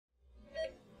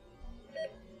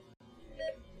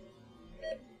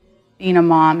Being a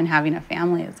mom and having a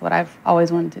family is what I've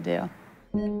always wanted to do.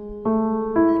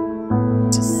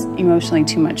 It's just emotionally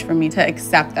too much for me to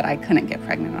accept that I couldn't get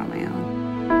pregnant on my own.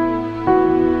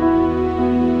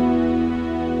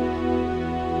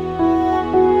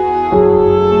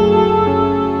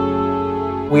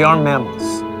 We are mammals,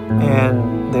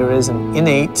 and there is an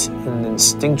innate and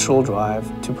instinctual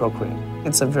drive to procreate.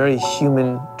 It's a very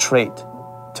human trait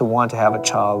to want to have a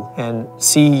child and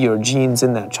see your genes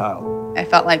in that child. I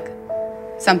felt like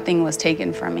something was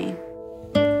taken from me.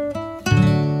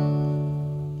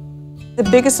 The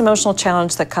biggest emotional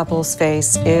challenge that couples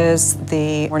face is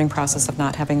the mourning process of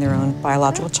not having their own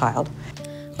biological child.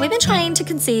 We've been trying to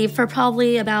conceive for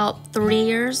probably about 3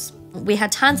 years. We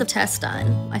had tons of tests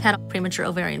done. I've had a premature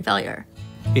ovarian failure.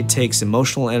 It takes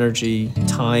emotional energy,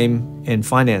 time, and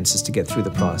finances to get through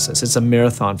the process. It's a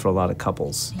marathon for a lot of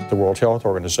couples. The World Health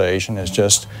Organization has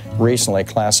just recently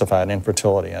classified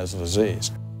infertility as a disease.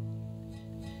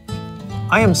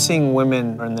 I am seeing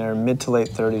women in their mid to late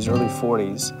 30s, early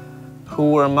 40s,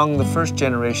 who were among the first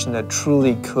generation that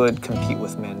truly could compete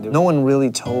with men. No one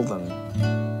really told them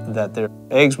that their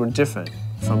eggs were different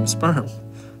from sperm.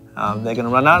 They're going to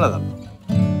run out of them.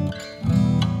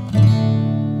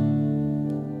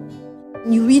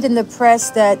 You read in the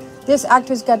press that this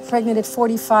actress got pregnant at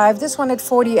 45, this one at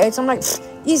 48. So I'm like,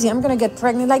 easy, I'm going to get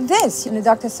pregnant like this. And the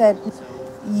doctor said,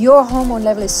 your hormone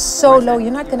level is so low,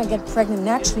 you're not going to get pregnant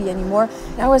naturally anymore.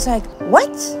 And I was like,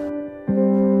 what?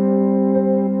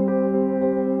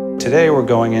 Today we're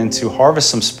going in to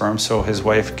harvest some sperm so his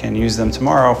wife can use them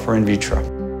tomorrow for in vitro.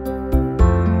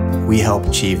 We help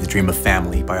achieve the dream of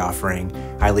family by offering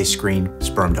highly screened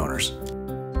sperm donors.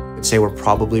 I'd say we're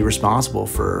probably responsible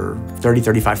for 30,000,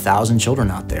 35,000 children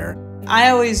out there.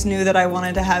 I always knew that I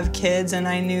wanted to have kids, and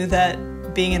I knew that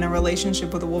being in a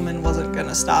relationship with a woman wasn't going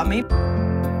to stop me.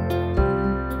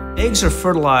 Eggs are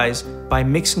fertilized by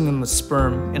mixing them with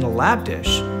sperm in a lab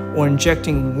dish or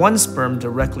injecting one sperm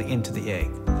directly into the egg.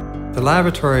 The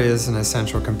laboratory is an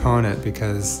essential component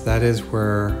because that is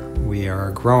where we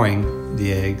are growing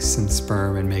the eggs and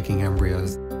sperm and making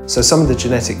embryos. So some of the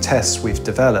genetic tests we've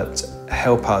developed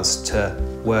help us to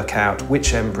work out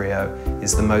which embryo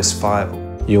is the most viable.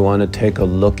 You want to take a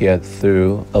look at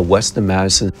through a Western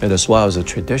medicine and as well as a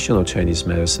traditional Chinese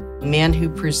medicine. Men who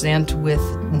present with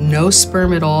no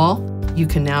sperm at all, you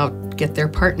can now get their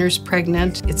partners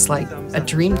pregnant. It's like a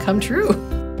dream come true.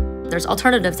 There's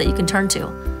alternatives that you can turn to.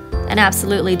 And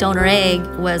absolutely, donor egg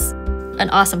was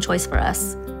an awesome choice for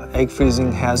us. Egg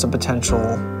freezing has a potential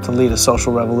to lead a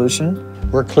social revolution.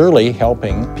 We're clearly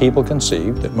helping people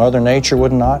conceive that Mother Nature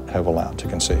would not have allowed to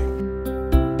conceive.